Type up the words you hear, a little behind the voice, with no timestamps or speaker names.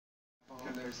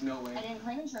There's no way. I didn't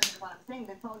claim insurance is what I'm saying.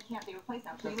 The phone can't be replaced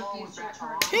now. Please refuse to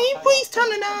return. Can you please turn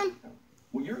it on?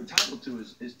 What you're entitled to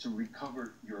is to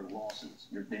recover your losses,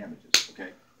 your damages,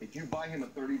 okay? If you buy him a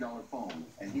 $30 phone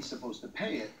and he's supposed to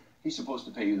pay it, he's supposed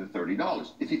to pay you the $30.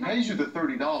 If he pays you the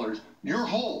 $30, you're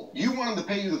whole. You want him to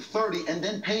pay you the $30 and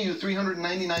then pay you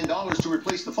 $399 to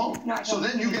replace the phone. No, so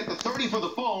then you get the $30 for the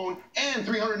phone and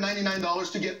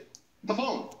 $399 to get the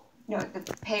phone. No,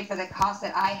 pay for the cost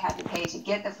that I had to pay to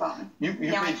get the phone. You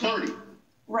paid $30.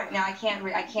 Right now, I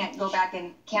can't go back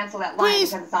and cancel that line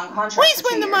because it's on contract. Please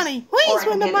win the money. Please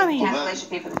win the money. Cancellation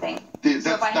fee for the thing.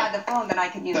 So if I had the phone, then I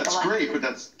could use the line. That's great, but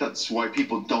that's why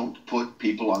people don't put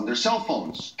people on their cell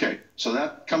phones. Okay, so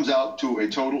that comes out to a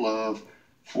total of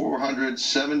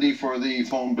 $470 for the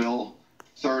phone bill,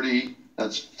 $30.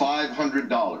 That's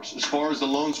 $500. As far as the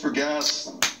loans for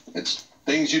gas, it's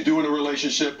things you do in a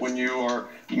relationship when you are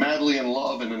madly in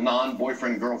love in a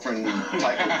non-boyfriend-girlfriend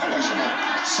type of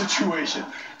professional situation.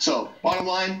 So, bottom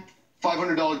line,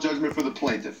 $500 judgment for the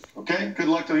plaintiff. Okay? Good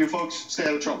luck to you folks. Stay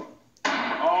out of trouble.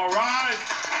 All right.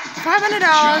 $500.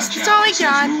 That's all he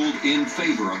got. Ruled in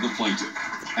favor of the plaintiff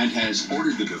and has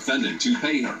ordered the defendant to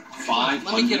pay her $500.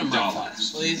 Let me get him my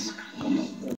class, please.